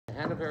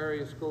Hanover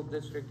Area School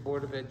District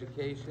Board of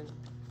Education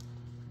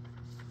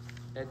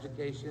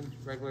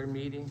regular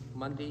meeting,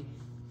 Monday,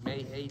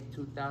 May 8,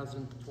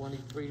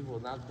 2023, will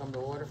now come to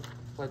order.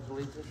 Pledge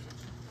allegiance.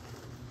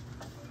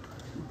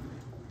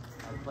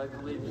 I pledge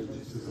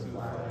allegiance To the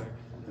flag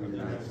of the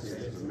United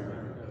States of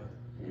America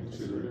and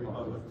to the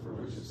republic for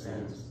which it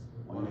stands,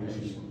 one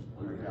nation,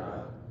 under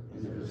God,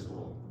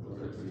 indivisible, with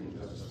liberty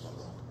and justice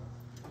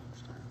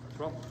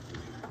for all.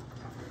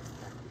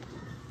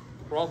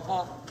 Roll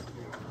call.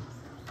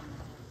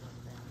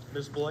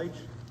 Ms. Blake?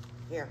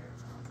 Here.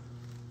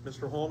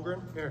 Mr.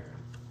 Holmgren? Here.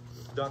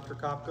 Dr.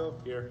 Kopko?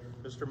 Here.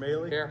 Mr.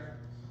 Maley? Here.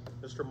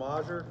 Mr.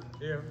 Majer?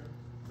 Here.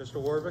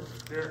 Mr. Warvick?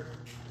 Here.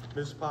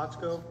 Ms.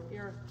 Potsko?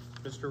 Here.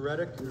 Mr.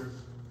 Reddick? Here.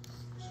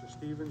 Mr.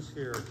 Stevens?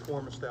 Here.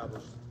 Quorum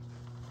established.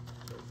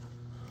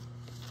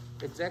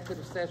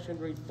 Executive session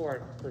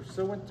report.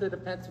 Pursuant to the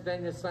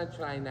Pennsylvania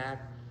Sunshine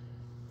Act,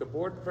 the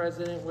board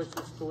president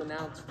wishes to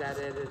announce that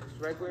at its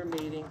regular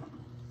meeting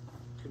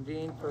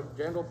convened for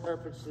general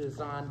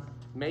purposes on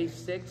May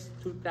 6,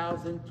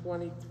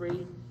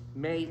 2023,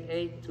 May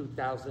 8,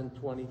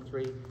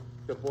 2023,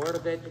 the Board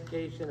of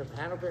Education of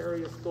Hanover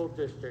Area School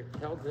District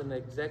held an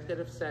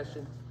executive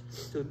session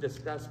to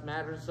discuss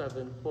matters of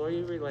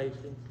employee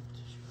relations,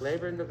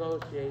 labor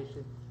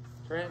negotiation,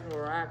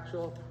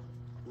 contractual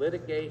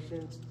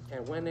litigations,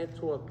 and went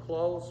into a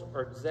closed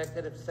or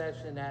executive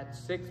session at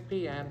 6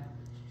 p.m.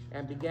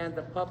 and began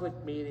the public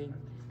meeting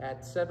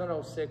at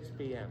 7:06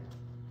 p.m.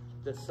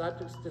 The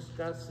subjects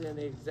discussed in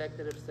the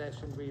executive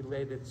session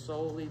related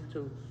solely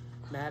to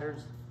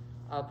matters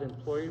of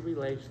employee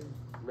relations,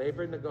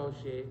 labor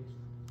negotiations,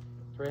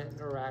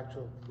 threatened or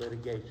actual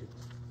litigation.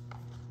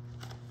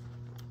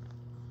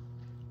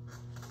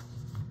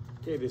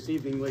 Okay, this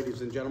evening,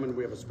 ladies and gentlemen,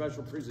 we have a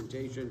special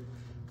presentation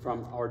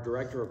from our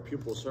Director of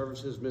Pupil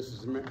Services,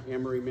 Mrs.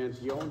 Anne-Marie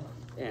Mantillon,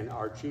 and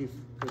our Chief,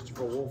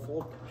 Christopher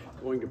Woolfolk,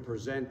 going to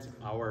present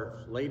our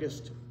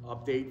latest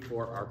update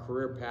for our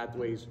career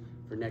pathways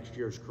for next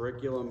year's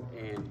curriculum.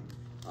 And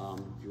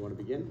do you want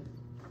to begin?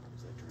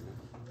 Is that turn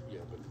out? Yeah,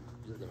 but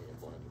you're going to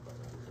get blinded by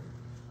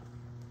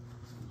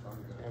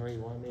that. Emery,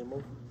 you want me to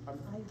move?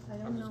 I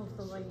don't know if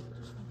the light.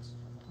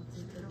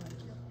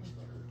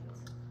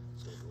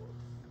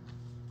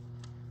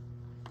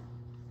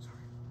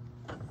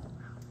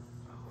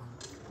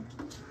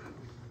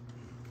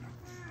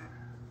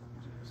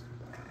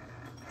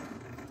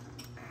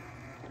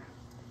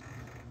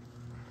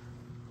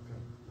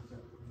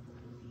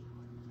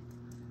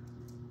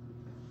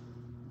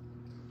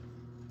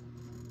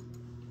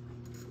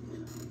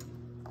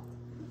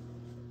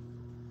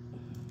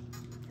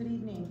 Good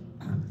evening.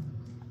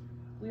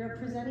 We are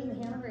presenting the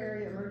Hanover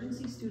Area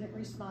Emergency Student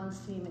Response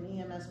Team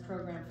and EMS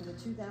program for the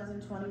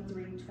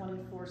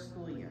 2023-24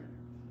 school year.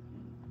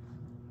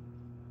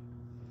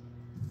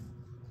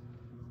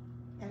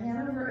 At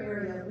Hanover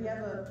Area, we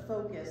have a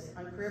focus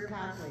on career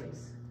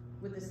pathways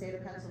with the state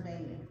of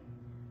Pennsylvania.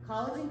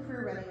 College and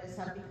career readiness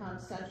have become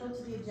central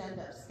to the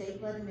agenda of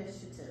state-led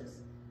initiatives,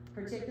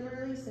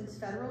 particularly since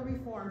federal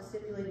reform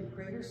stipulated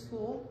greater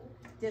school,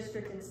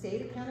 district, and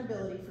state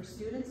accountability for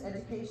students'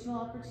 educational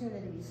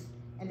opportunities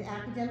and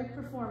academic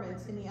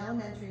performance in the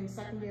Elementary and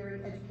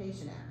Secondary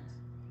Education Act.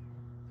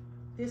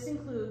 This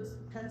includes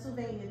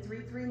Pennsylvania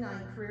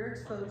 339 Career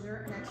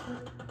Exposure and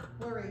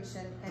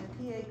Exploration and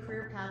PA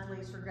Career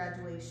Pathways for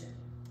Graduation.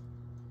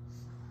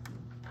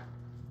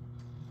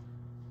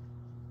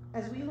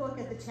 As we look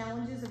at the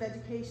challenges of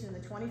education in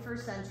the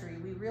 21st century,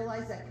 we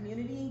realize that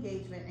community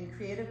engagement and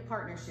creative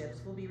partnerships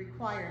will be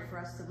required for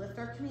us to lift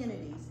our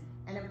communities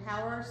and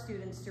empower our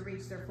students to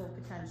reach their full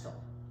potential.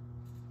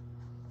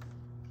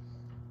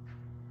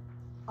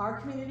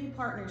 Our community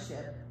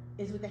partnership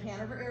is with the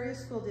Hanover Area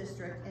School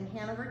District and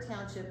Hanover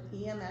Township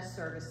EMS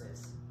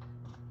Services.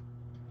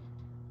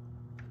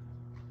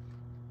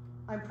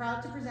 I'm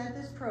proud to present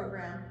this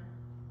program,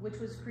 which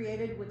was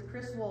created with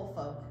Chris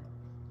Woolfolk,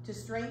 to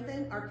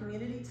strengthen our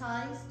community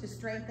ties, to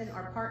strengthen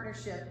our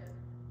partnership,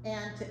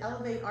 and to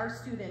elevate our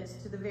students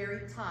to the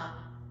very top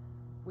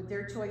with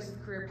their choice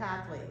of career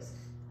pathways.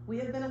 We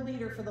have been a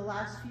leader for the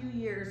last few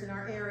years in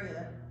our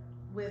area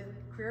with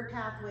career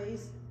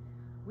pathways.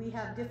 We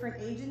have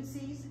different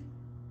agencies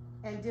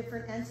and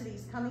different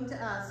entities coming to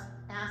us,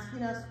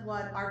 asking us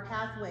what our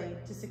pathway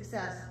to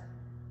success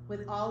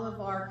with all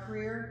of our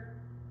career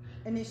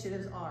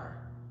initiatives are.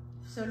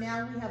 So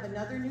now we have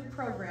another new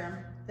program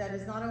that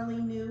is not only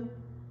new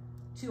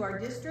to our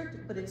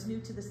district, but it's new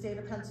to the state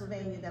of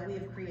Pennsylvania that we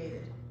have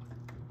created.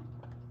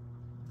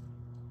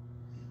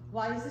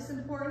 Why is this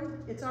important?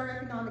 It's our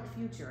economic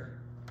future.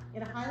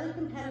 In a highly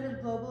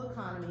competitive global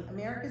economy,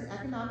 America's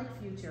economic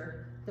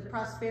future, the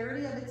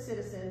prosperity of its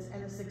citizens,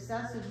 and the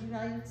success of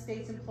United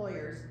States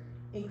employers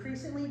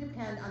increasingly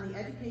depend on the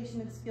education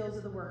and skills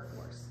of the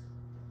workforce.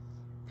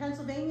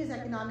 Pennsylvania's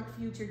economic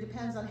future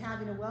depends on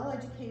having a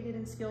well-educated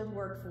and skilled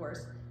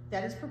workforce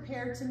that is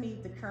prepared to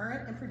meet the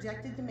current and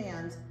projected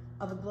demands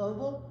of a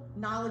global,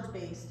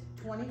 knowledge-based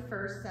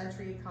 21st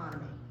century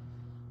economy.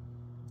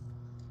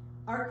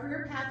 Our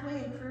career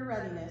pathway and career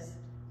readiness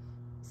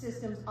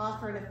systems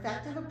offer an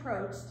effective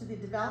approach to the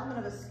development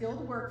of a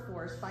skilled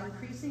workforce by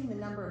increasing the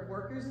number of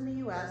workers in the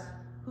U.S.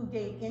 who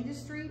gain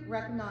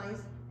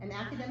industry-recognized and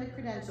academic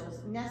credentials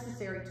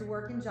necessary to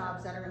work in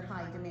jobs that are in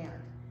high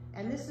demand.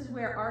 And this is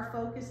where our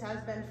focus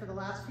has been for the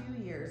last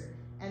few years,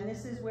 and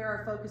this is where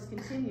our focus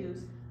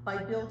continues by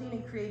building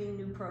and creating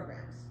new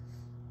programs.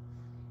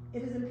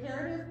 It is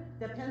imperative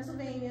that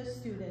Pennsylvania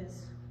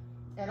students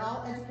at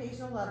all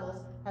educational levels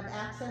have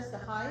access to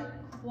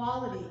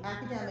high-quality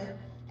academic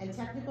and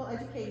technical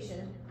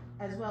education,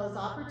 as well as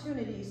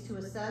opportunities to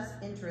assess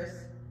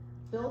interests,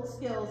 build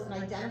skills, and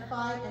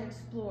identify and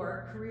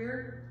explore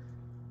career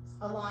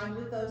aligned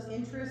with those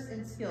interests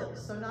and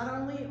skills. So not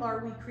only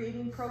are we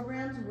creating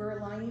programs, we're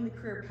aligning the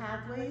career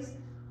pathways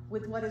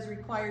with what is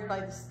required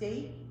by the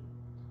state,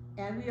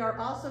 and we are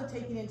also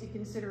taking into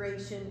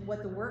consideration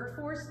what the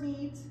workforce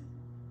needs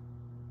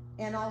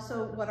and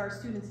also what our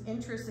students'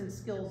 interests and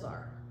skills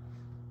are.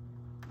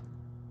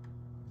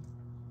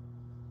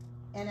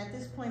 And at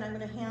this point, I'm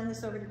going to hand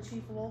this over to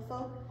Chief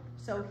Woolfolk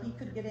so he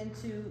could get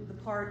into the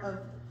part of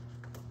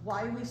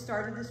why we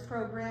started this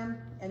program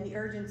and the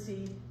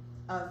urgency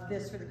of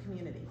this for the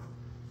community.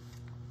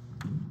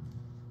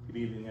 Good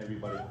evening,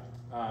 everybody.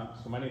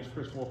 So my name is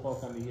Chris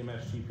Woolfolk. I'm the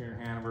EMS chief here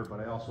in Hanover, but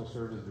I also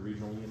serve as the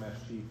regional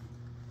EMS chief.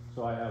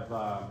 So I have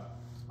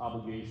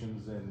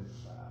obligations and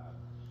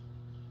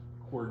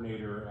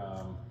coordinator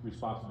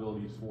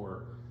responsibilities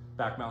for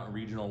Back Mountain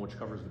Regional, which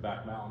covers the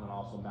Back Mountain, and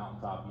also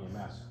Mountaintop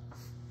EMS.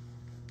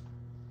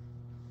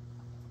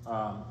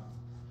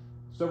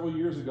 Several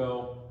years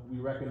ago, we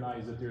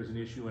recognized that there's an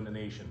issue in the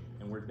nation,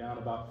 and we're down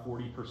about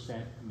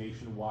 40%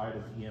 nationwide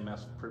of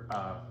EMS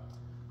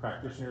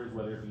practitioners,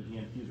 whether it be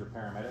EMTs or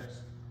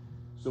paramedics.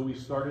 So we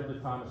started the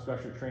Thomas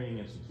Gusher Training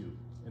Institute.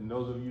 And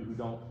those of you who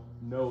don't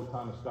know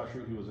Thomas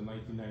Gusher, he was a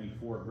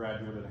 1994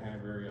 graduate of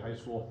Hanover Area High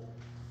School.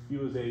 He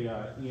was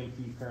a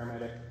EMT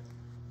paramedic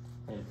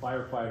and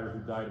firefighter who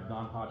died of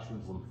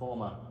non-Hodgkin's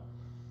lymphoma.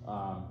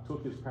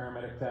 Took his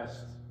paramedic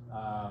test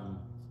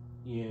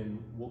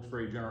in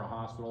Wilkes-Barre General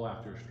Hospital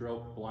after a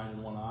stroke, blind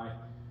in one eye,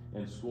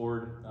 and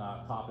scored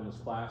top in his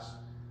class.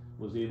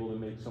 Was able to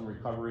make some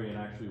recovery and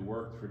actually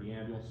worked for the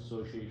Ambulance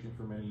Association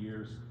for many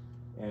years.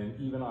 And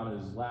even on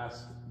his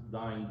last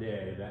dying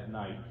day, that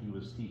night, he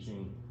was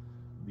teaching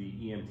the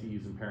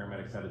EMTs and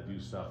paramedics how to do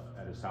stuff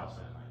at his house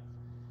that night.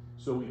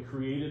 So we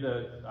created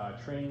a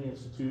training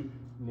institute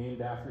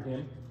named after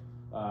him.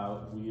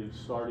 We have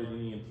started an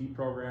EMT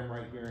program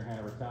right here in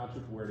Hanover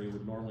Township where they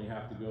would normally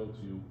have to go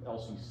to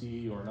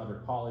LCC or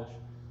another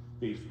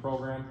college-based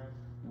program.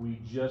 We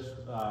just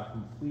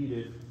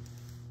completed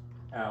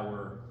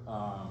our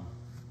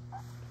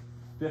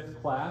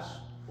 5th class,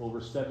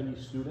 over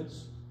 70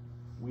 students.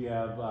 We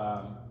have,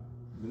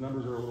 the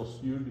numbers are a little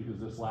skewed because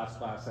this last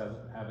class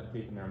haven't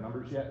taken their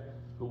numbers yet,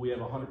 but we have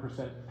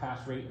 100%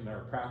 pass rate in our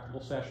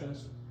practical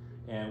sessions,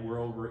 and we're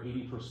over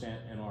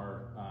 80% in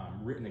our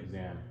written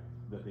exam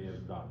that they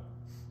have done.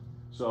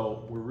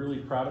 So we're really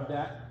proud of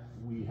that.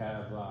 We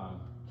have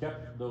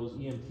kept those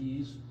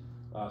EMTs,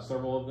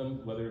 several of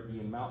them, whether it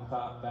be in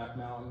Mountaintop, Back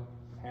Mountain,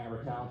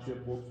 Hanover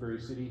Township, Wilkes-Barre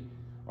City,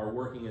 are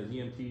working as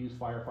EMTs,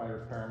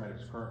 firefighters,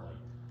 paramedics currently.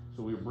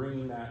 So we're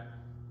bringing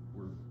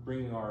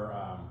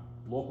our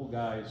local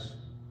guys,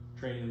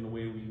 training them the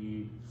way we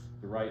need,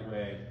 the right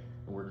way,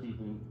 and we're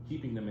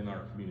keeping them in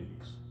our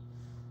communities.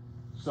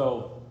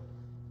 So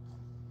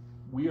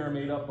we are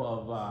made up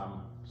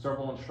of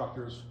several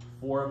instructors.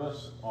 4 of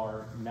us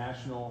are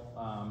national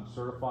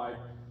certified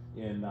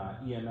in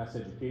EMS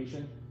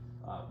education,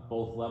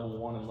 both level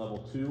 1 and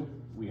level 2.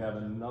 We have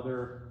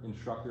another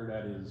instructor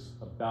that is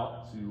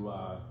about to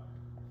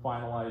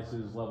finalize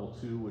his level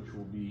 2, which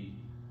will be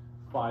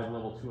 5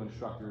 level 2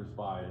 instructors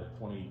by the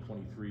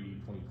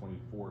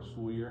 2023-2024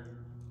 school year.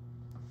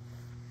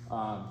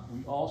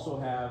 We also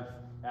have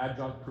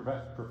adjunct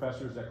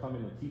professors that come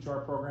in and teach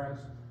our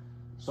programs.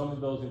 Some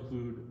of those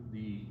include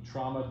the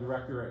trauma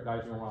director at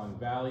Geisinger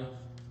Valley,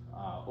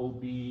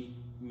 OB,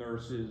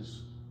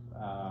 nurses,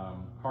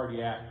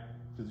 cardiac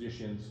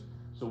physicians.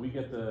 So we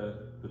get the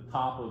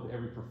top of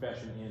every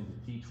profession in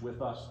to teach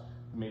with us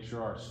to make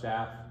sure our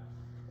staff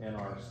and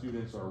our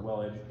students are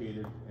well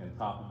educated and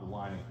top of the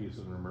line in case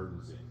of an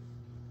emergency.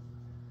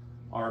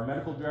 Our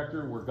medical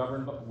director,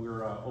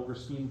 we're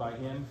overseen by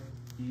him.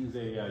 He's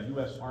a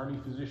U.S. Army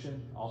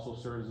physician, also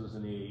serves as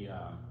an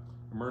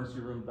emergency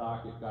room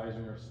doc at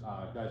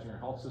Geisinger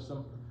Health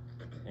System,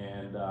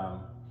 and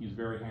he's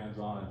very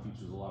hands-on and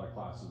teaches a lot of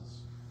classes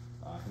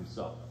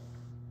himself.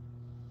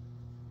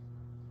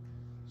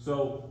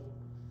 So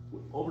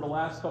over the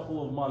last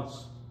couple of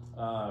months,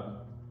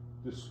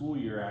 this school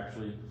year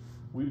actually,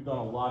 we've done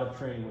a lot of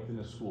training within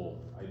the school.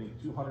 I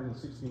think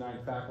 269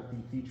 faculty,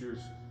 teachers,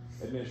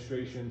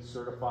 administration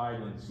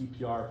certified in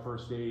CPR,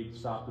 first aid,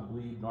 stop the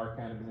bleed,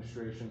 Narcan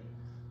administration.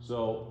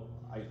 So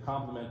I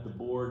compliment the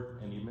board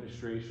and the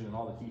administration and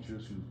all the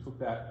teachers who took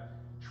that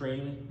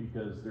training,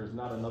 because there's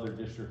not another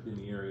district in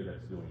the area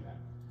that's doing that.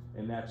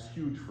 And that's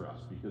huge for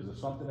us, because if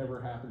something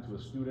ever happened to a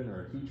student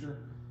or a teacher,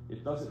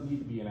 it doesn't need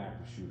to be an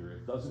active shooter.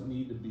 It doesn't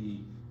need to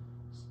be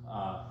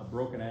a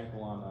broken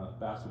ankle on a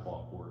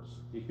basketball court.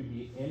 It could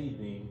be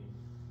anything.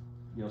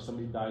 You know,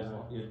 somebody dies,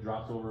 it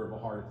drops over of a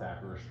heart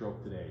attack or a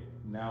stroke today.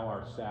 Now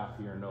our staff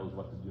here knows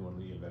what to do in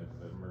the event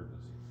of an emergency.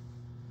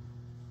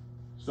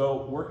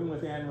 So working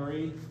with Anne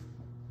Marie,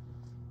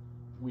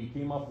 we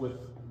came up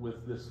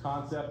with this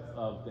concept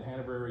of the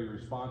Hanover Area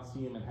Response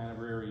Team and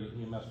Hanover Area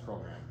EMS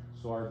program.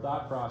 So our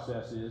thought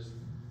process is,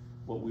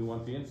 what we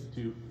want to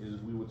institute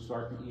is we would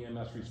start the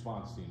EMS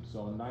response team.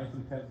 So in 9th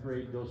and 10th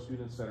grade, those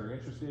students that are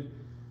interested,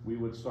 we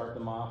would start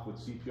them off with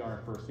CPR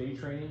and first aid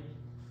training.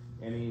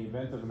 And in the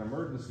event of an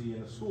emergency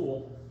in the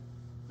school,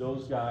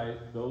 those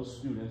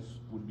students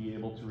would be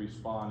able to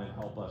respond and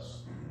help us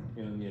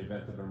in the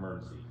event of an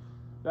emergency.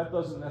 That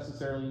doesn't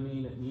necessarily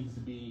mean it needs to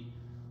be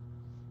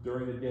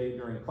during the day,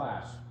 during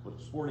class, but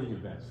sporting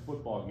events,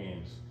 football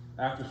games,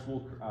 after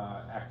school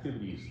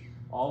activities,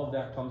 all of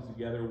that comes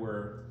together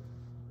where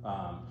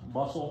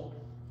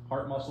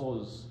heart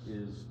muscle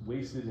is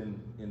wasted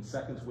in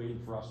seconds waiting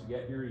for us to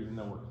get here, even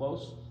though we're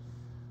close.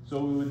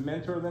 So we would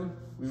mentor them,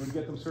 we would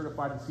get them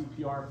certified in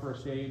CPR and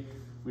first aid.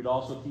 We'd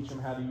also teach them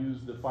how to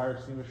use the fire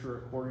extinguisher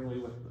accordingly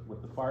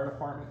with the fire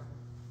department.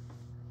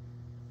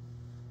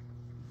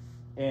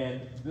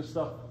 And this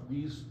stuff,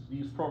 these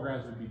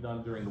programs would be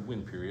done during the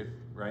wind period,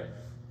 right?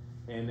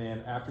 And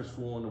then after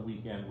school and the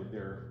weekend with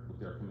their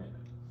commitment.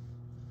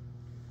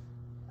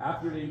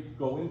 After they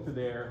go into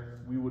there,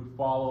 we would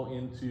follow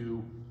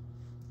into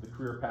the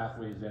career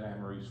pathways that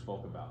Anne Marie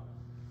spoke about.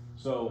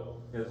 So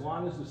as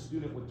long as the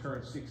student would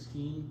turn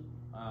 16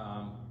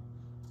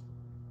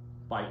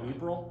 by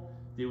April,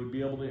 they would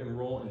be able to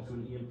enroll into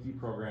an EMT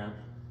program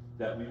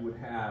that we would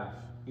have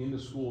in the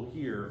school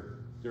here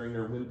during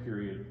their wind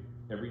period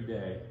every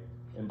day.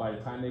 And by the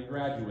time they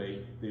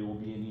graduate, they will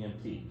be an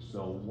EMT.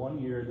 So 1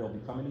 year, they'll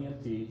become an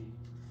EMT.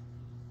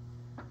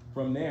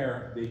 From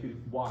there, they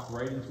could walk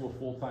right into a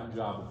full-time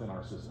job within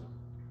our system.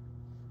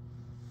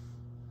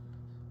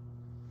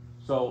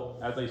 So,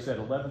 as I said,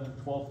 11th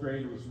and 12th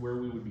grade was where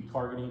we would be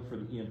targeting for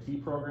the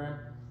EMT program.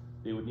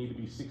 They would need to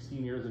be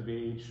 16 years of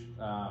age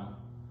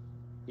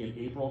in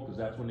April, because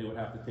that's when they would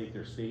have to take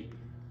their state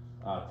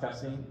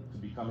testing to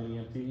become an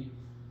EMT.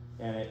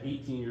 And at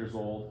 18 years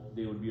old,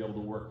 they would be able to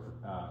work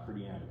for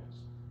the ambulance.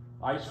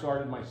 I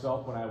started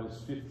myself when I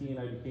was 15,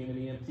 I became an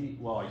EMT.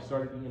 Well, I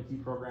started the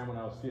EMT program when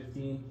I was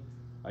 15.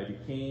 I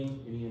became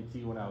an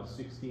EMT when I was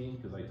 16,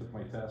 because I took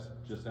my test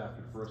just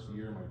after the first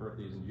year. My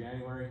birthday's in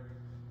January.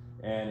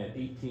 And at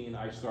 18,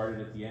 I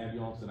started at the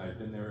ambulance, and I've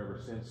been there ever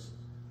since.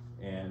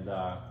 And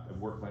I've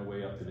worked my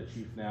way up to the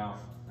chief now,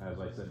 as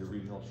I said, the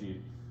regional chief,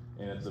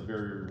 and it's a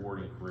very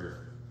rewarding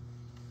career.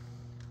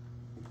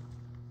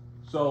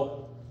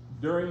 So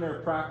during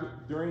their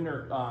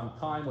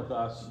time with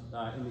us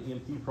in the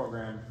EMT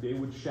program, they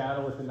would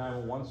shadow at the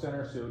 911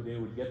 center, so they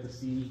would get to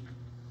see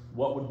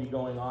what would be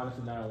going on at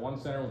the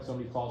 911 center when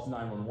somebody calls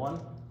 911.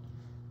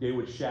 They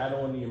would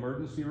shadow in the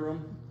emergency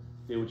room.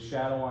 They would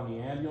shadow on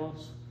the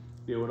ambulance.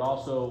 They would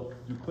also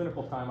do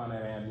clinical time on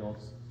that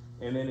ambulance.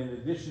 And then in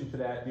addition to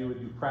that, they would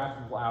do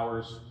practical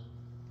hours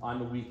on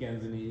the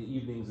weekends and the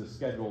evenings as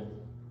scheduled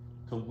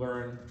to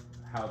learn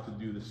how to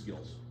do the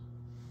skills.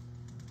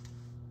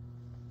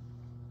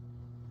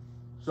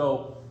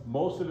 So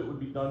most of it would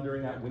be done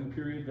during that wind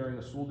period, during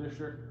the school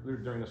district, or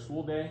during the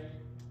school day,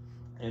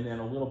 and then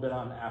a little bit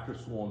on after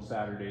school on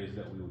Saturdays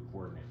that we would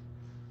coordinate.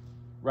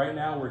 Right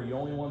now, we're the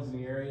only ones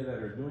in the area that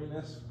are doing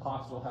this.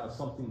 Pottsville has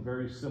something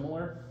very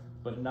similar,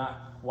 but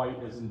not quite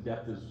as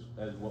in-depth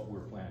as what we're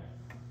planning.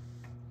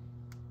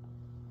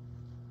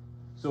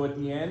 So at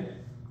the end,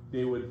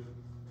 they would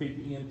take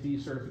the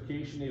EMT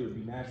certification, they would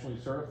be nationally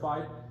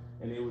certified,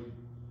 and they would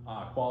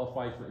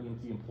qualify for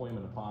EMT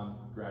employment upon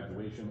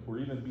graduation, or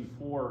even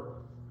before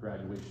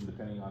graduation,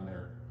 depending on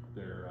their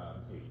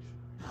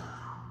age.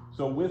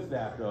 So with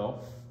that though,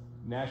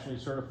 nationally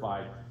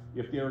certified,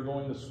 if they were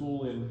going to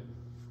school in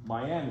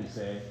Miami,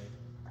 say,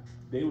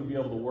 they would be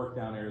able to work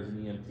down there as an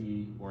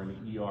EMT or in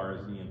the ER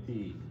as an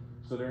EMT.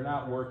 So they're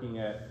not working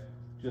at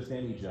just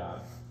any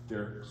job.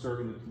 They're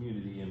serving the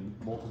community in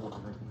multiple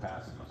different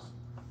capacities.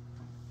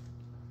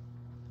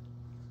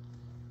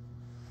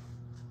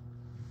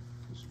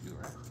 This should be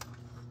all right.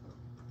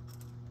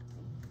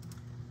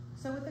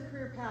 So with the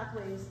career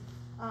pathways,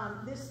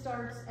 this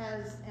starts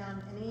as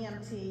an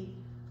EMT,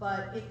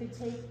 but it could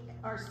take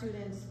our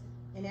students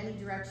in any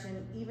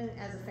direction, even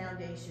as a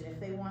foundation. If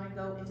they want to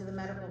go into the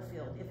medical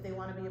field, if they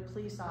want to be a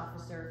police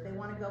officer, if they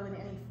want to go in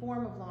any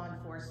form of law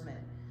enforcement,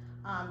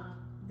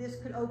 this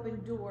could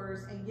open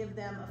doors and give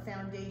them a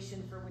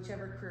foundation for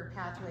whichever career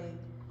pathway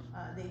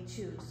they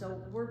choose.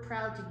 So we're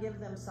proud to give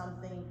them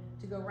something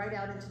to go right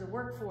out into the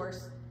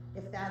workforce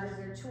if that is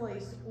their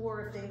choice,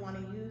 or if they want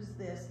to use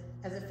this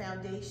as a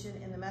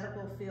foundation in the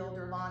medical field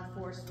or law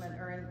enforcement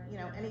or in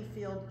any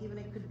field, even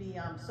it could be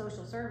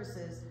social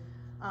services.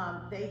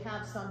 They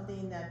have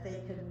something that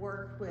they could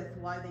work with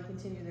while they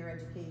continue their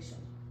education.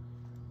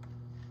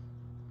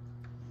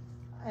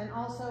 And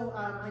also,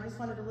 I just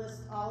wanted to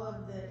list all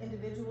of the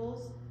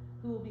individuals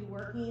who will be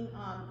working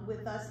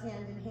with us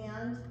hand in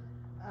hand.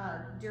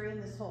 during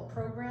this whole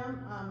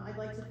program. I'd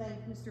like to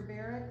thank Mr.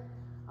 Barrett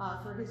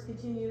for his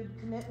continued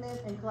commitment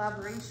and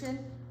collaboration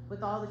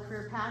with all the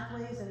career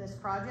pathways in this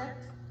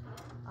project.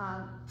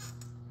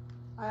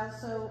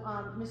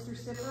 Mr.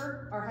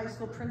 Sipper, our high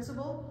school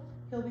principal,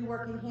 he'll be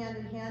working hand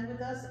in hand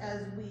with us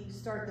as we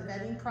start the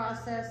vetting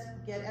process,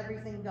 get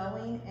everything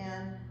going,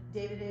 and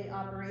day-to-day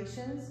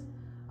operations.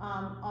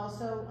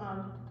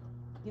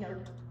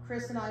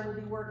 Chris and I will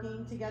be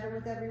working together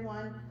with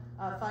everyone.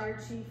 Fire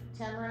Chief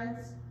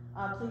Temerance,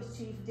 Police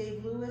Chief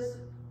Dave Lewis,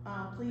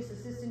 Police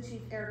Assistant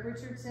Chief Eric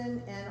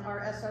Richardson, and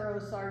our SRO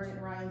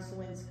Sergeant Ryan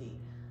Sawinski.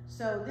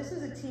 So this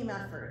is a team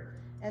effort,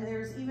 and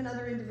there's even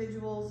other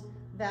individuals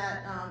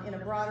that in a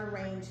broader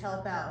range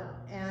help out.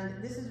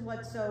 And this is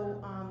what's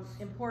so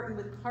important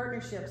with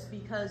partnerships,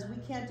 because we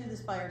can't do this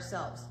by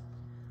ourselves.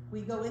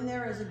 We go in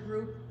there as a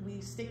group,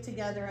 we stick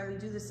together, and we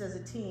do this as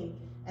a team,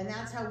 and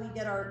that's how we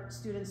get our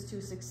students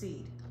to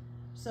succeed.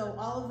 So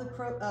all of the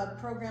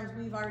programs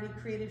we've already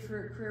created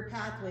for career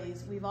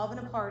pathways, we've all been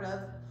a part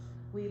of.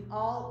 We've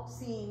all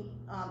seen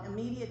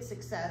immediate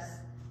success,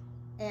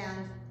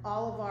 and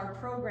all of our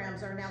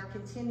programs are now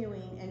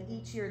continuing, and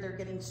each year they're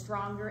getting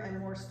stronger and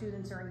more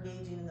students are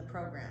engaging in the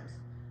programs.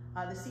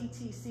 The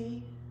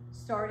CTC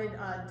started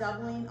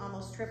doubling,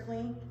 almost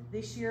tripling.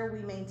 This year we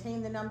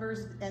maintain the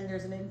numbers and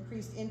there's an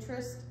increased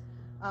interest.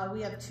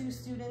 We have 2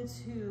 students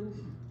who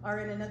are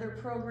in another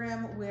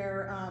program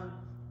where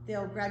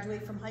they'll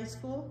graduate from high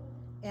school,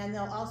 and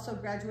they'll also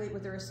graduate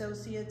with their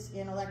associates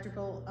in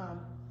electrical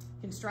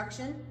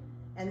construction.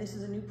 And this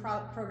is a new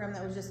program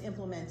that was just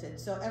implemented.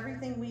 So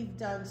everything we've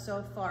done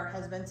so far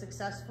has been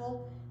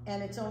successful,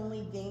 and it's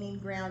only gaining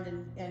ground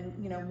and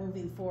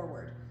moving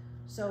forward.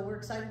 So we're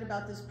excited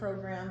about this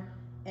program,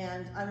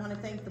 and I want to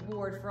thank the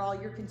board for all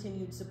your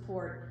continued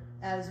support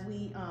as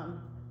we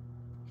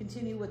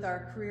continue with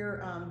our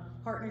career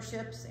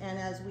partnerships, and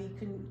as we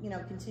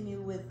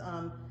continue with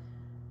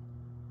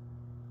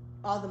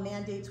all the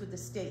mandates with the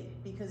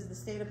state, because the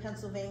state of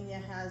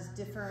Pennsylvania has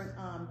different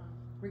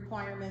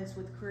requirements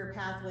with career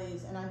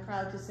pathways, and I'm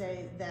proud to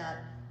say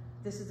that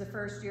this is the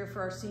first year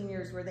for our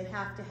seniors where they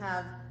have to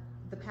have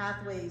the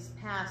pathways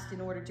passed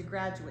in order to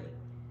graduate.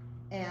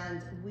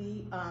 And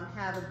we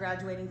have a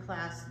graduating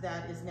class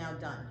that is now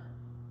done.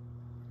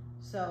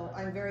 So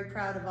I'm very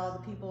proud of all the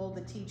people,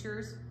 the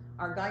teachers,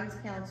 our guidance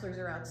counselors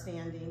are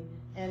outstanding,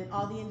 and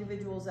all the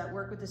individuals that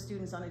work with the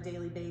students on a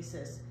daily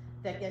basis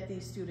that get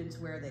these students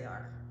where they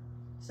are.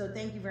 So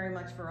thank you very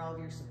much for all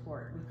of your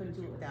support. We couldn't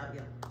do it without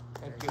you.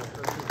 Thank you.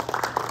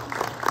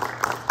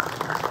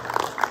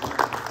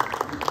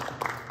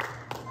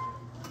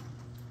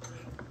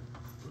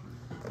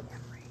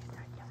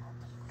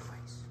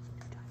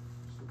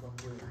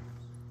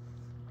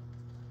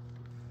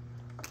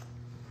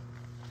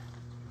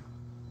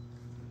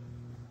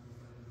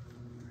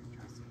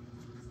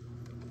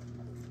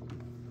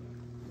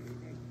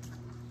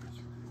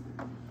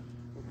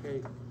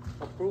 Okay,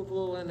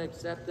 approval and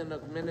acceptance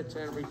of minutes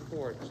and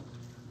reports.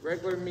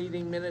 Regular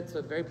meeting minutes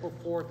of April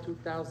 4,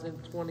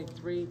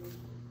 2023.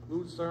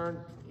 Lucerne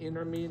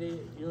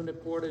Intermediate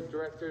Unit Board of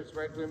Directors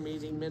regular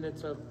meeting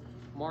minutes of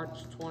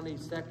March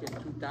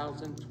 22nd,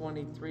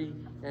 2023.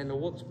 And the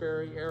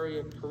Wilkes-Barre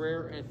Area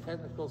Career and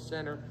Technical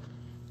Center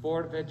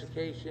Board of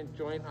Education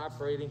Joint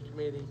Operating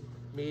Committee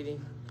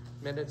meeting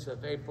minutes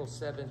of April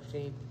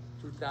 17,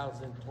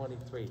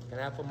 2023. Can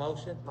I have a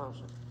motion?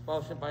 Motion.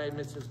 Motion by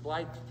Mrs.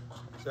 Blight.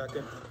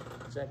 Second.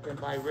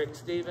 Second by Rick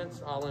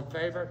Stevens. All in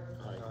favor?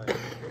 Aye.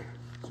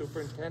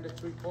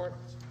 Superintendent's report.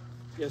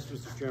 Yes,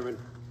 Mr. Chairman.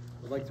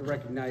 I'd like to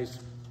recognize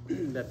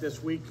that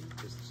this week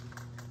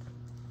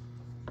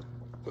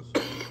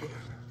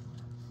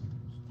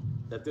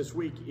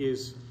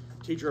is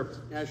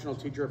National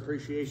Teacher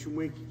Appreciation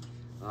Week.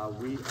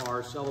 We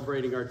are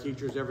celebrating our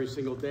teachers every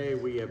single day.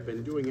 We have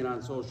been doing it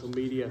on social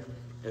media,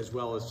 as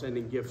well as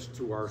sending gifts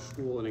to our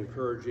school and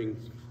encouraging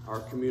our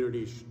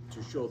communities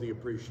to show the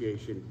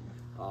appreciation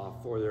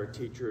for their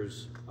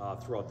teachers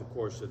throughout the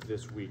course of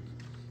this week,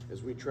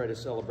 as we try to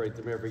celebrate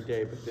them every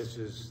day, but this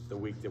is the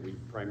week that we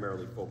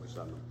primarily focus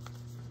on them.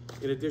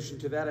 In addition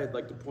to that, I'd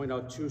like to point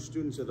out 2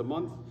 students of the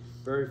month.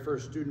 Very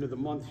first student of the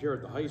month here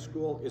at the high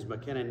school is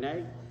McKenna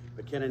Nay.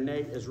 McKenna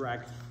Nay is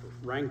ranked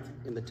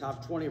in the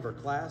top 20 of her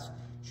class.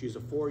 She's a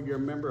 4-year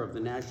member of the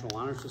National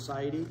Honor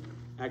Society,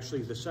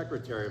 actually the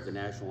secretary of the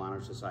National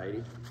Honor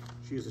Society.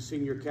 She is a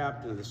senior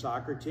captain of the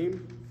soccer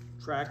team,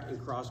 track and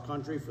cross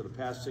country for the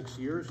past 6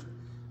 years.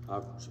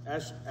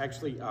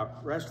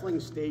 Wrestling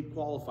state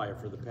qualifier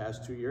for the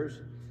past 2 years.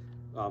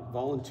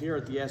 Volunteer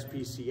at the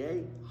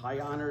SPCA,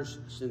 high honors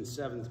since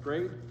 7th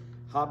grade.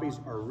 Hobbies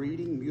are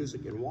reading,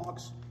 music, and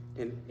walks,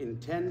 and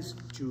intends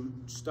to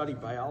study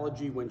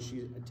biology when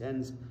she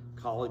attends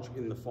college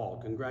in the fall.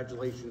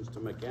 Congratulations to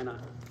McKenna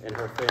and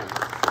her family.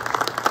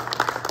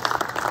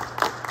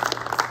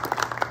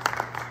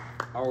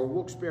 Our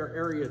Wilkes-Barre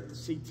area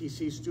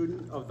CTC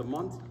student of the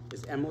month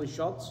is Emily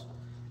Schultz.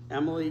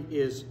 Emily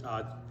is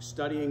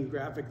studying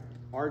graphic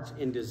arts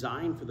and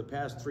design for the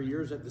past 3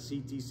 years at the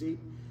CTC.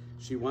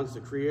 She wants to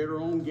create her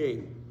own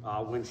game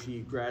when she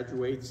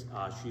graduates.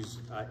 She's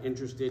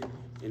interested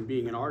in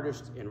being an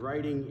artist and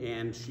writing,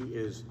 and she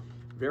is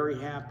very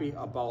happy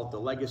about the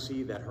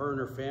legacy that her and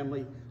her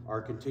family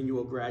are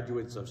continual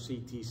graduates of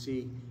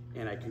CTC,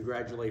 and I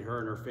congratulate her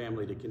and her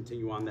family to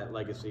continue on that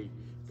legacy.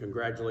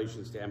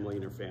 Congratulations to Emily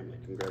and her family.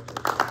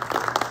 Congratulations.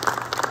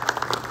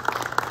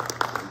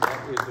 And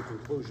that is the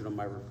conclusion of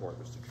my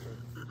report, Mr.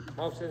 Chair.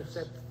 Motion to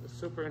accept the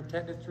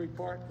superintendent's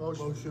report.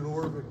 Motion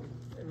Orvik.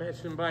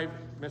 Motion by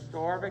Mr.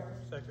 Orvik,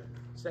 Second.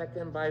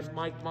 second by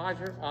Mike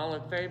Modger. All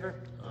in favor?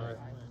 Aye.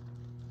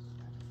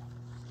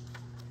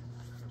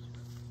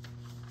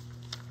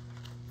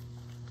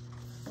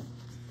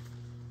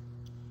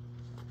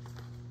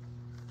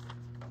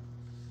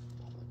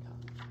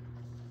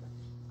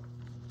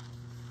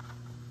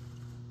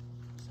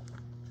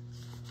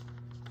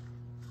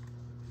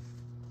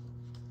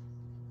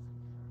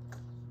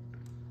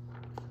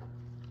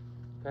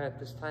 At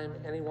this time,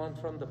 anyone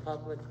from the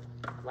public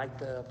like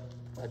to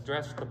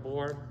address the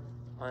board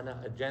on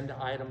agenda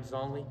items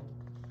only?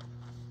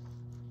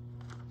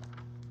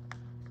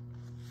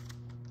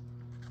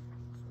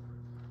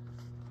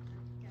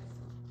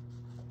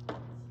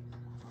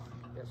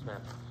 Yes,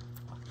 ma'am.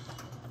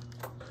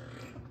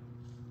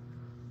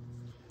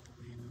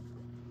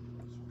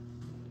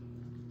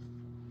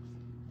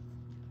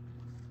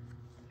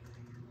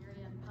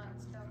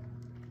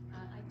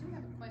 I do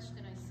have a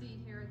question. I see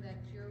here that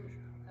your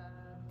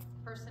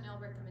personnel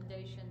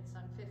recommendations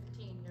on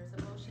 15, there's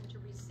a motion to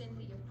rescind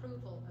the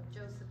approval of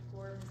Joseph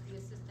Gore as the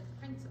assistant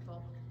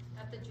principal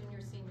at the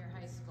junior-senior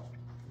high school.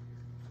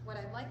 What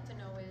I'd like to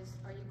know is,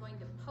 are you going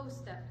to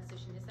post that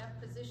position? Is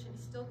that position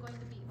still going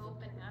to be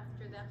open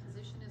after that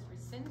position is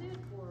rescinded,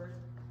 or?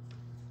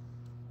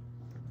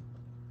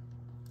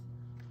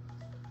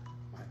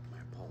 My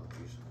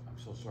apologies. I'm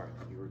so sorry.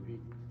 Can you repeat?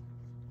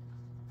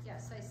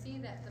 Yes, I see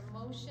that the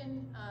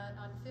motion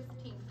on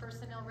 15,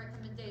 personnel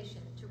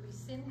recommendation, to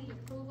rescind the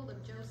approval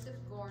of Joseph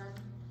Gorham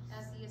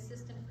as the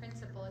assistant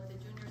principal at the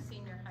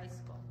junior-senior high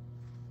school.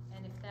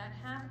 And if that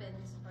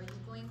happens, are you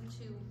going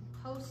to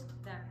post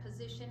that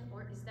position,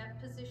 or is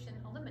that position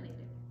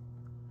eliminated?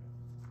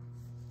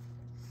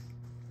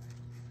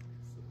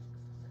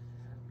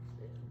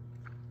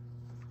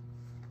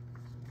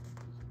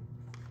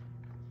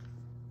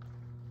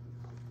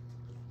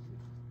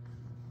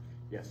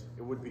 Yes,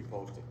 it would be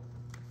posted.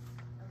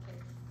 Okay,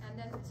 and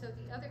then, so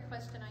the other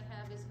question I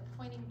have is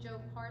appointing Joe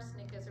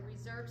Parsnick as a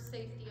reserve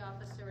safety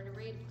officer at a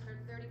rate of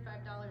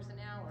 $35 an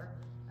hour,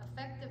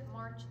 effective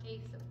March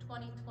 8th of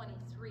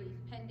 2023,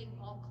 pending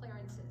all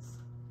clearances.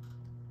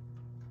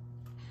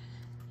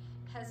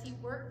 Has he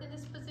worked in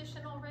this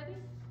position already?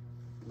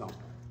 No,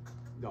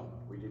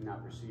 we did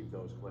not receive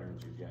those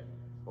clearances yet,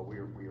 but we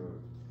are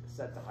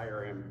set to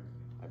hire him.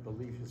 I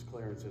believe his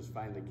clearances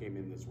finally came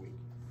in this week.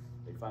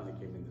 They finally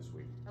came in this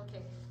week.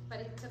 Okay, but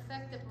it's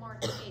effective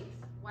March 8th.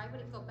 Why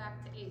would it go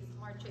back to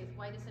March 8th?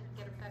 Why doesn't it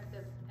get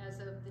effective as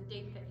of the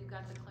date that you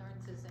got the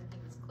clearances and he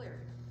was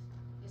cleared?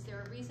 Is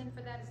there a reason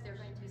for that? Is there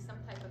going to be some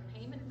type of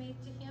payment made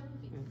to him?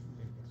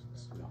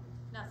 No.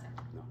 Nothing?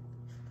 No.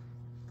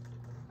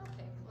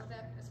 Okay, well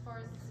that, as far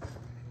as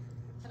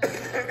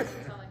tonight, that's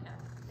all I have.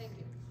 Thank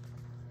you.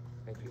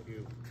 Thank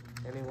you.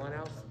 Anyone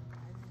else?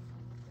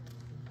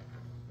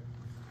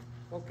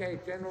 Okay,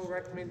 general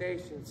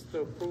recommendations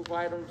to approve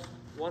items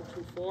 1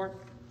 through 4. Do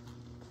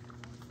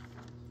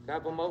I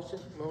have a motion?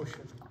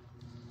 Motion.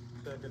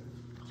 Second.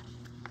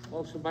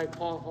 Motion by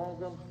Paul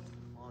Holmgren,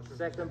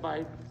 second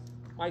by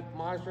Mike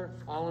Modger.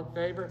 All in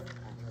favor?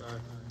 Aye.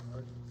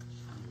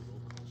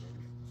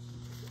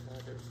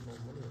 There's no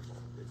money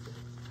involved, is there?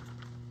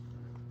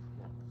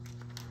 No.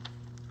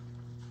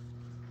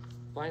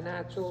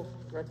 Financial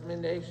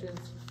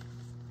recommendations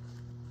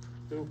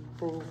to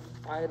approve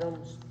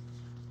items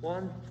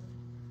 1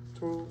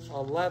 through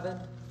 11.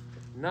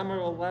 Number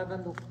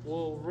 11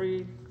 will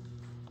read,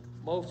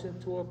 motion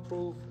to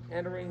approve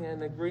entering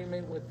an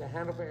agreement with the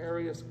Hanover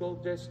Area School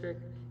District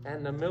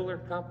and the Miller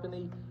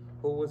Company,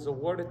 who was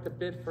awarded the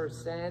bid for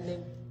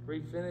sanding,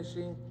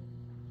 refinishing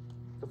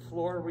the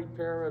floor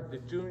repair of the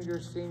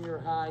junior-senior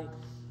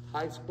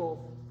high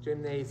school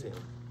gymnasium.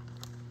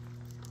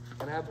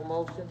 Can I have a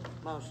motion?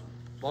 Motion.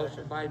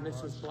 Motion by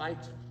Mrs. Blythe.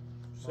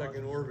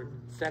 Second Orvik.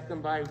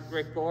 Second by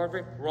Rick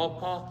Orvik. Roll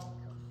call.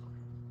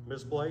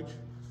 Ms. Blythe?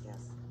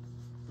 Yes.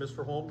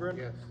 Mr. Holmgren?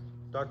 Yes.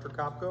 Dr.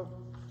 Kopko?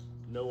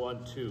 No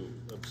on 2,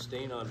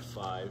 abstain on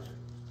 5.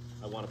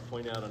 I want to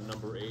point out on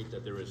number 8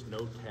 that there is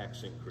no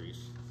tax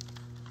increase.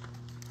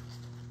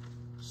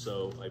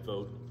 So I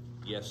vote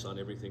yes on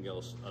everything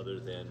else other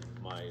than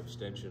my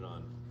abstention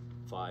on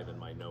 5 and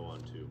my no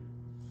on 2.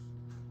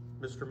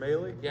 Mr.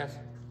 Maley? Yes.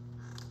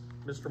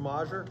 Mr.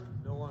 Modger?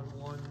 No on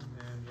 1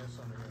 and yes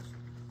on the rest.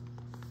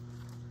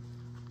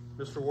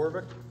 Mr.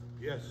 Orvik?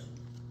 Yes.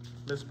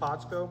 Ms.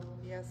 Potsko?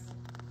 Yes.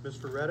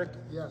 Mr. Reddick?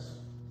 Yes.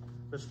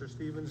 Mr.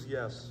 Stevens,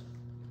 yes.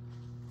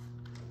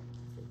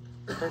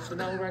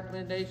 Personnel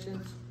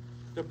recommendations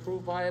to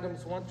approve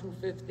items 1 through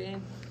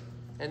 15.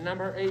 And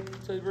number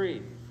 8 to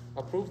read,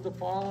 approve the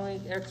following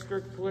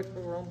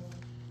extracurriculum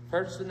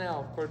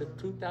Personnel for the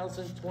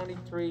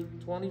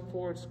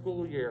 2023-24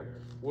 school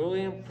year: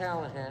 William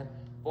Callahan,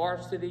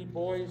 varsity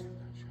boys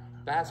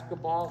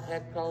basketball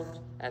head coach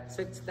at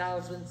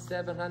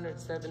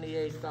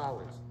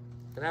 $6,778.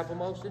 Can I have a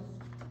motion?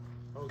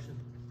 Motion.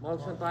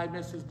 Motion by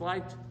Mrs.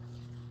 Blight,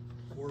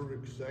 Warwick,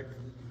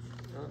 second.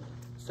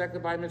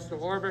 second by Mr.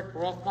 Orbick.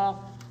 Roll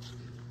call.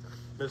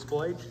 Ms.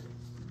 Blake?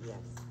 Yes.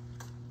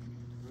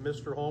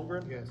 Mr.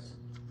 Holmgren? Yes.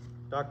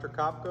 Dr.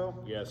 Kopko?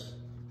 Yes.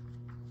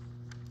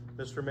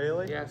 Mr.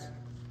 Maley? Yes.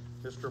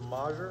 Mr.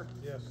 Majer?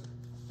 Yes.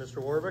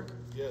 Mr. Warwick?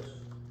 Yes.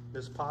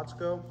 Ms.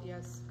 Potsko?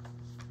 Yes.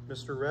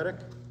 Mr. Reddick?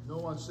 No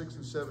on 6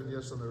 and 7,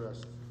 yes on the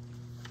rest.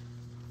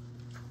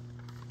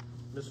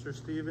 Mr.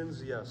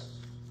 Stevens, yes.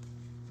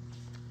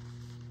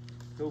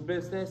 New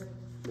business?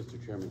 Mr.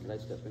 Chairman, can I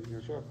step in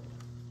here? Sure.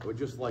 I would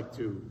just like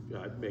to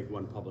make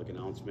one public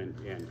announcement,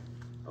 and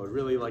I would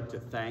really like to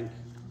thank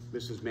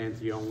Mrs.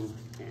 Mantione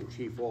and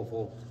Chief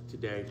Woelfel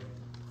today,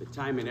 the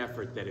time and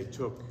effort that it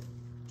took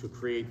to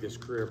create this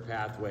career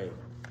pathway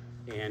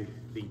and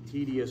the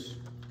tedious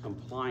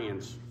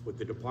compliance with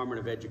the Department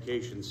of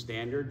Education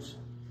standards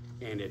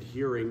and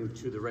adhering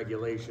to the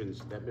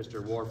regulations that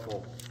Mr.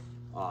 Woelfel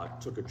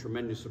took a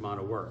tremendous amount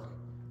of work.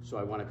 So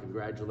I want to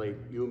congratulate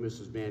you,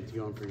 Mrs.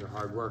 Mantione, for your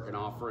hard work and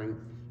offering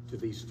to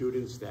these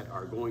students that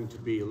are going to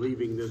be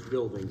leaving this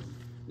building,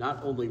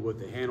 not only with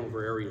the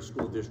Hanover Area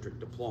School District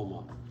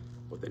diploma,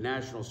 but the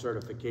national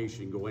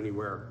certification go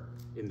anywhere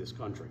in this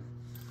country.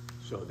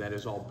 So that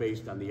is all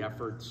based on the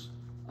efforts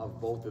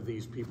of both of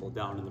these people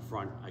down in the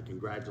front. I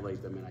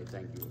congratulate them and I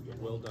thank you again.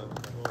 Well done.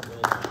 Well done.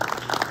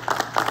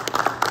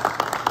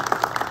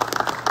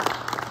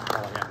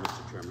 All I have,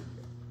 Mr. Chairman.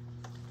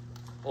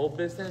 Old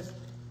business?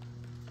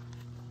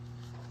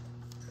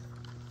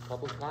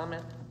 Public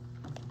comment?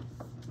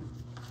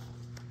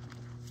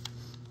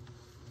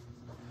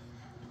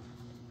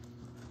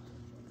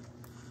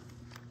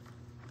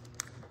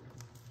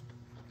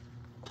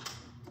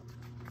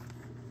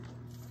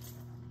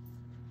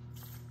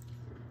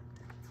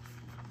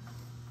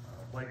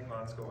 Blake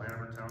Potsko,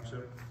 Hanover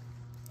Township.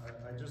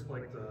 I'd just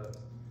like to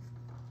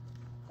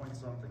point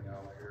something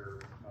out here.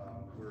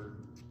 We're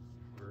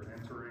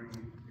entering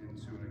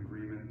into an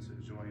agreement to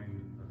join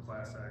a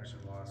class action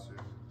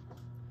lawsuit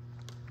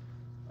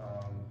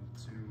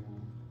to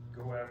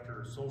go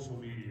after social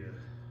media,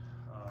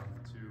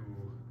 to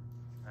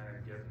kind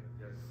of get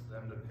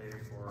them to pay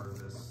for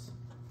this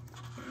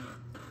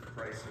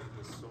crisis,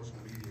 this social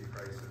media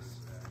crisis,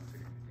 and to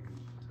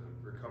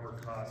recover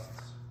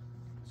costs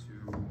to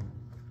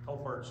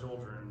help our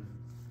children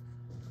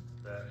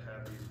that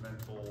have these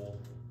mental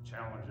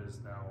challenges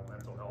now,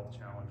 mental health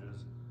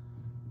challenges.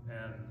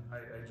 And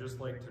I'd just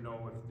like to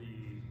know if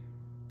the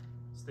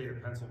state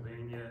of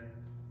Pennsylvania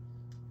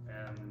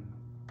and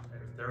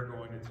if they're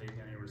going to take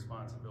any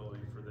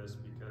responsibility for this,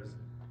 because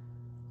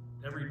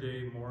every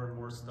day more and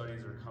more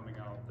studies are coming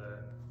out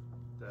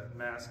that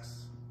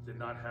masks did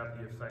not have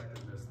the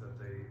effectiveness that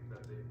they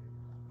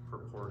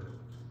purported.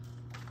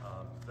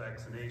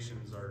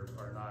 Vaccinations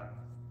are not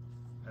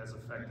as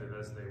effective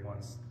as they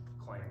once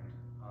claimed.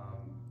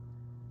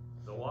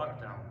 The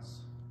lockdowns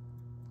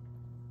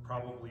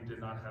probably did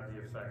not have the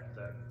effect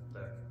that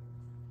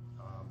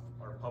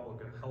our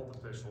public health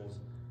officials,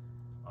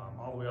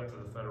 all the way up to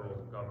the federal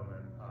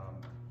government,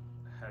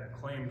 had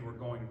claimed were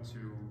going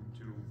to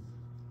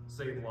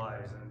save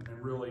lives,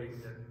 and really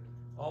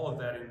all of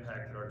that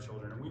impacted our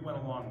children, and we went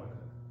along with it.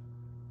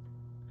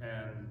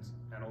 And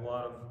a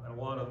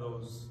lot of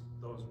those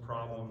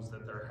problems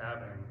that they're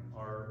having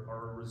are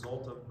a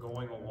result of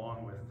going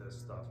along with this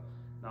stuff.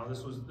 Now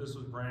this was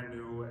brand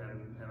new,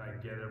 and I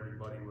get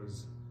everybody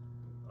was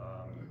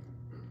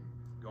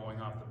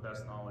going off the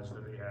best knowledge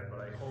that they had, but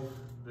I hope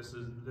this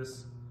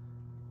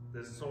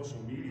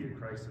social media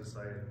crisis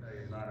I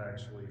had not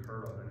actually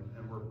heard of,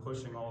 and we're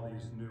pushing all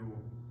these new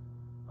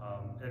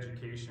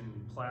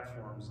education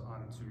platforms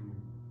onto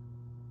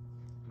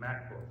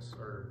MacBooks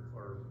or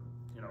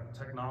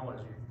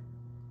technology.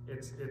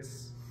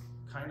 It's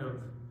kind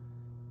of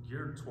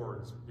geared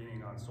towards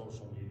being on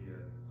social media,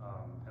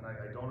 and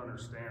I don't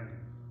understand.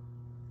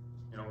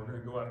 We're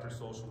going to go after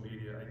social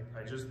media.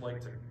 I just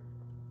like to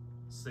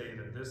say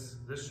that this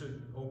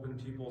should open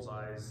people's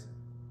eyes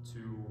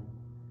to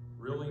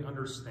really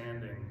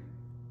understanding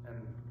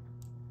and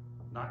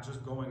not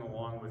just going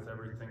along with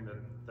everything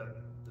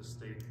that the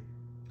state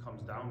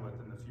comes down with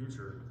in the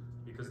future,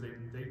 because they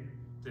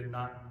did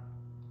not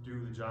do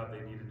the job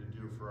they needed to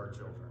do for our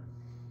children.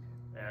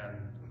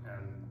 And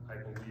I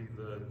believe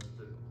the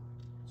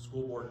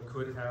school board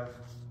could have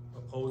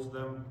opposed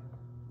them.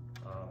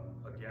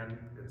 Again,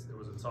 it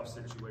was a tough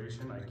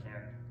situation. I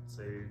can't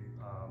say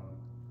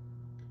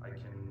I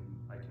can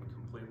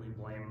completely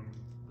blame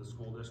the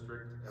school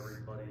district.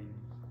 Everybody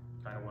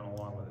kind of went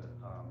along with it.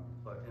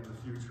 But in the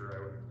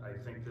future, I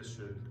think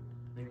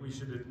we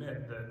should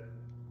admit that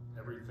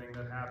everything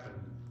that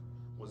happened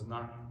was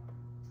not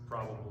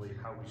probably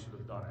how we should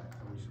have done it,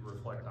 and we should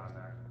reflect on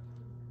that.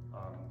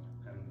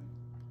 And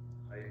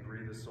I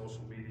agree that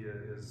social media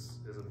is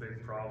a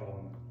big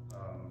problem.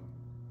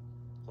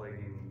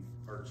 plaguing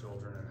our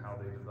children and how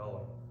they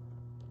develop.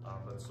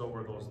 But so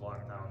were those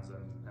lockdowns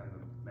and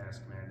the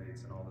mask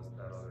mandates and all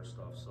that other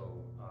stuff.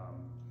 So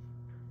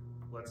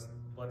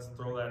let's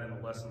throw that in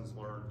the lessons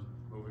learned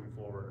moving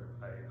forward.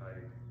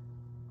 It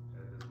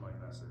is my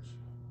message.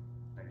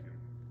 Thank you.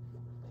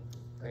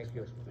 Thank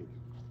you. Thank you.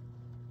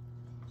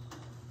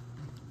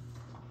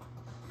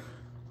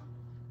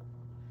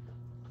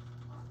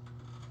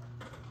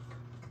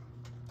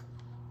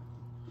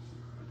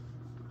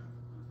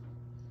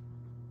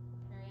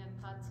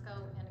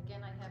 And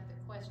again, I have the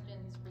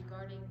questions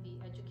regarding the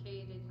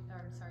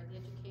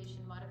education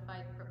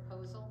modified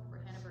proposal for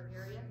Hanover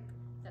area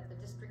that the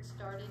district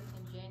started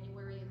in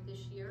January of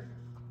this year.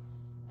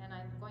 And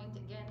I'm going to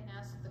again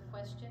ask the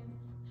question,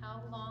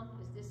 how long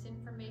is this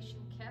information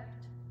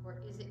kept, or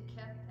is it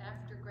kept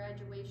after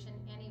graduation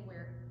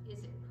anywhere?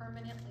 Is it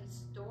permanently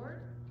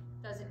stored?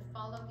 Does it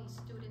follow these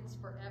students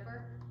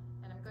forever?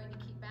 And I'm going to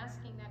keep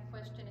asking that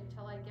question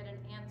until I get an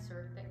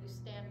answer that you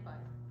stand by.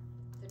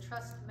 The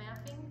trust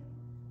mapping,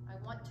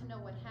 I want to know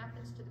what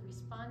happens to the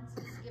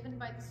responses given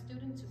by the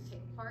students who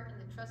take part in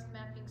the trust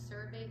mapping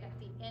survey at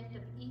the end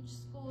of each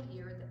school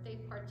year that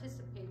they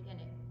participate in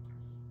it.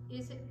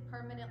 Is it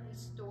permanently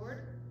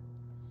stored?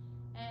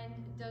 And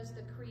does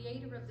the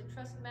creator of the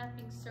trust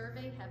mapping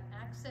survey have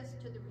access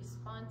to the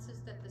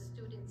responses that the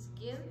students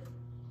give?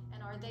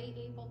 And are they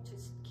able to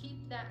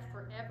keep that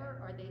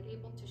forever? Are they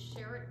able to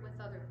share it with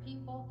other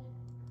people?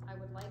 I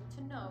would like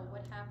to know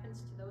what happens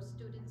to those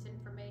students'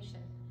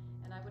 information.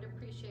 And I would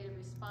appreciate a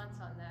response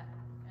on that.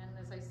 And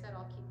as I said,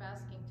 I'll keep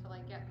asking till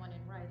I get one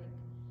in writing.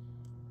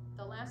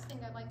 The last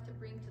thing I'd like to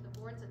bring to the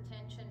board's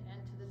attention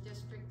and to the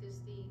district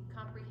is the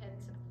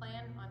comprehensive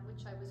plan on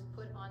which I was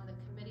put on the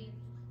committee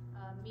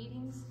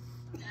meetings.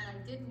 And I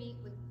did meet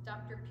with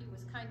Dr. P,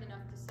 was kind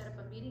enough to set up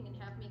a meeting and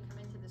have me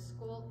come into the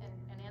school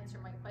and answer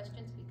my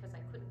questions because I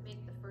couldn't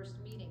make the first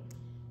meeting.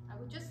 I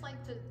would just like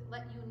to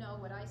let you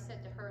know what I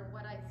said to her and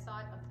what I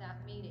thought of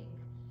that meeting.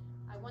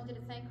 I wanted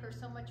to thank her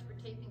so much for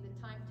taking the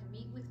time to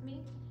meet with me.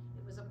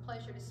 It was a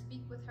pleasure to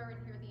speak with her and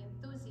hear the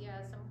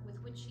enthusiasm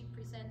with which she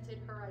presented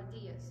her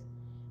ideas.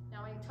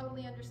 Now, I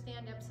totally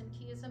understand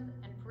absenteeism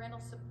and parental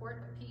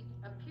support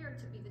appear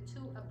to be the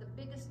two of the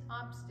biggest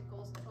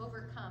obstacles to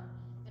overcome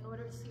in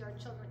order to see our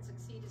children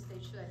succeed as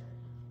they should.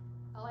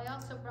 I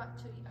also brought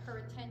to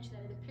her attention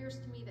that it appears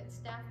to me that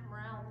staff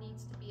morale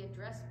needs to be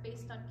addressed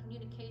based on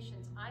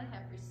communications I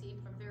have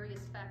received from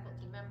various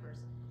faculty members.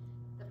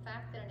 The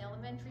fact that an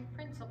elementary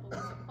principal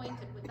was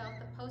appointed without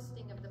the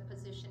posting of the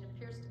position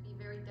appears to be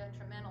very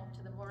detrimental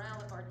to the morale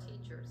of our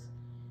teachers.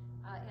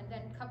 And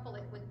then couple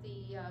it with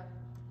the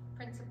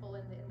principal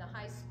in the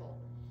high school.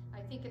 I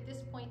think at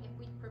this point, if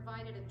we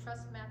provided a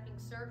trust mapping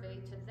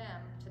survey to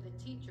them, to the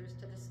teachers,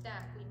 to the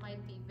staff, we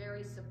might be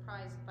very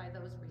surprised by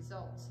those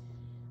results.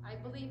 I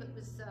believe it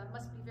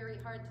must be very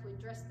hard to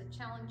address the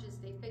challenges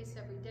they face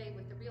every day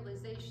with the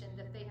realization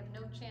that they have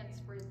no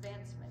chance for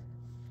advancement.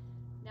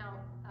 Now,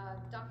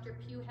 Dr.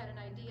 Pugh had an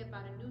idea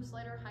about a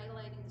newsletter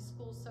highlighting the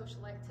school's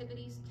social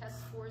activities,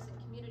 test scores, and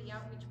community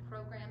outreach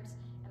programs,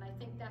 and I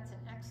think that's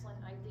an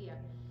excellent idea.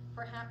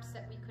 Perhaps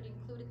that we could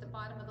include at the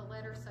bottom of the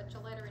letter, such a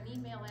letter, an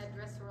email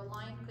address or a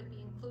line could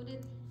be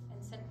included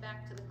and sent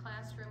back to the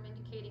classroom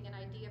indicating an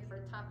idea for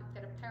a topic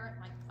that a parent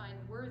might find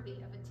worthy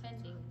of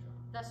attending,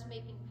 thus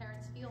making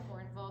parents feel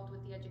more involved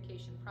with the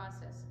education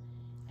process.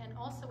 And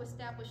also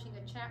establishing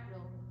a chat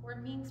room or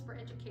means for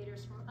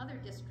educators from other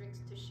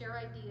districts to share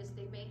ideas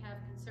they may have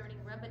concerning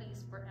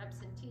remedies for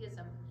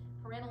absenteeism,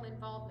 parental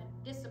involvement,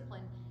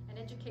 discipline, and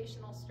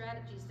educational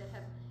strategies that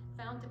have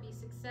found to be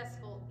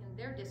successful in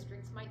their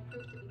districts might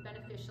prove to be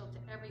beneficial to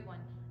everyone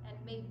and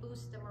may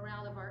boost the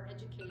morale of our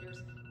educators,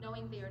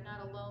 knowing they are not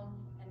alone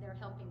and they're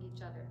helping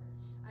each other.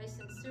 I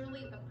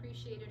sincerely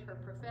appreciated her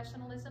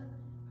professionalism,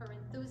 her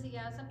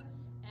enthusiasm,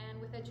 and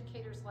with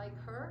educators like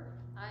her,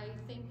 I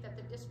think that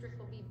the district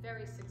will be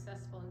very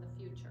successful in the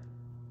future.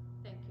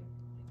 Thank you.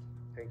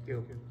 Thank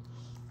you.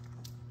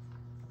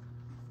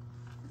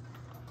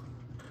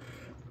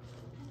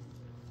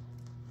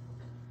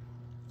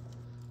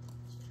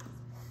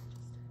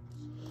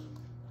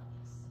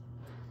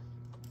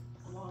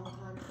 A long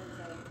time since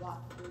I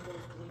walked through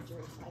those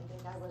bleachers. I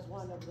think I was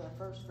one of the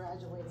first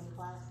graduating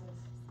classes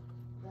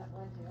that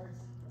went there.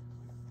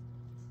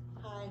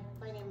 Hi,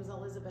 my name is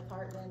Elizabeth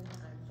Hartman.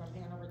 I'm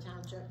from Hanover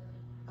Township.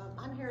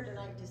 I'm here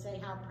tonight to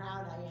say how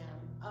proud I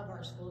am of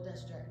our school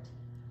district.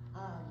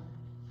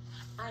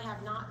 I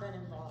have not been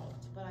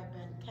involved, but I've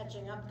been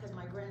catching up because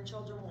my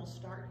grandchildren will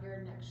start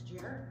here next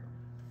year.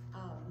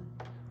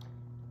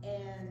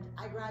 And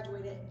I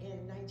graduated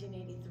in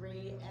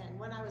 1983, and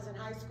when I was in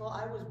high school,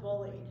 I was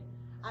bullied.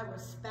 I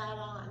was spat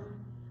on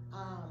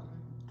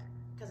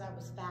because I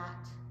was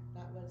fat.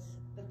 That was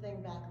the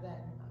thing back then.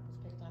 I was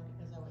picked on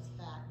because I was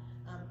fat.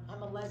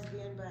 I'm a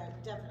lesbian, but I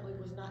definitely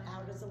was not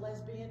out as a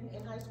lesbian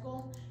in high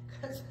school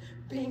because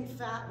being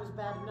fat was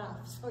bad enough,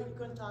 so you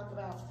couldn't talk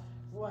about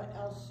what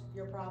else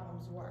your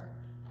problems were.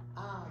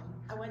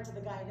 I went to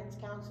the guidance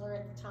counselor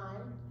at the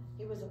time.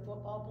 He was a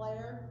football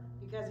player.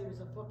 Because he was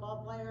a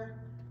football player,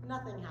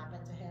 nothing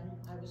happened to him.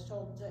 I was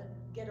told to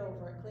get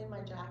over it, clean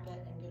my jacket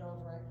and get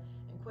over it,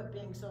 and quit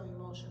being so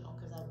emotional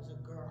because I was a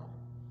girl.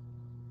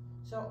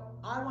 So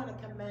I want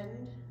to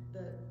commend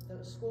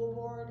the school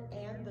board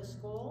and the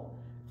school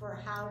for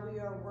how we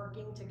are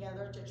working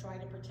together to try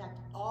to protect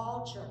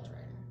all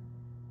children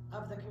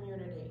of the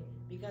community,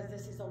 because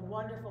this is a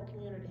wonderful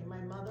community. My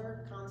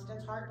mother,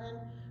 Constance Hartman,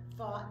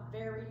 fought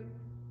very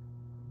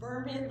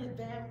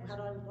how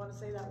do I want to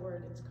say that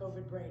word? It's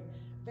COVID brain.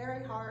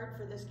 Very hard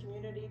for this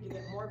community to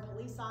get more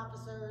police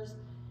officers.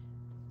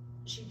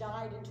 She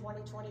died in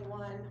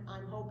 2021.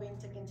 I'm hoping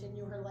to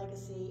continue her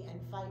legacy and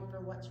fight for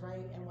what's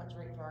right and what's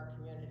right for our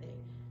community.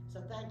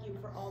 So thank you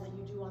for all that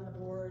you do on the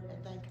board,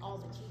 and thank all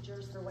the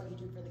teachers for what you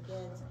do for the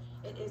kids.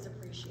 It is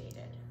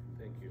appreciated.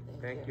 Thank you.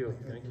 Thank you.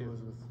 Thank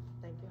you.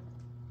 Thank you.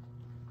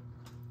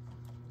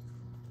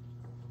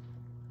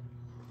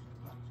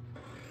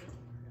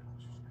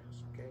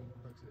 Okay.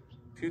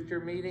 Future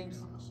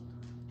meetings,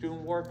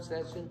 June work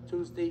session,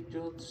 Tuesday,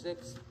 June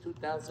 6th,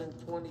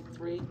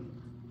 2023.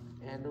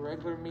 And the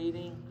regular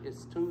meeting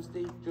is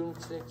Tuesday, June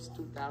 6th,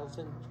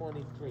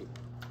 2023.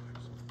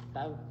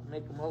 I'll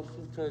make a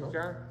motion to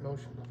adjourn.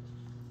 Motion.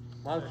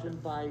 Motion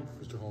by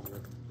Mr.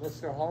 Holmgren.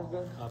 Mr.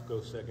 Holmgren, I'll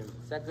go second.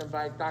 second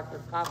by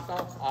Dr.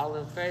 Kopko. All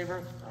in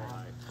favor?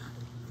 Aye.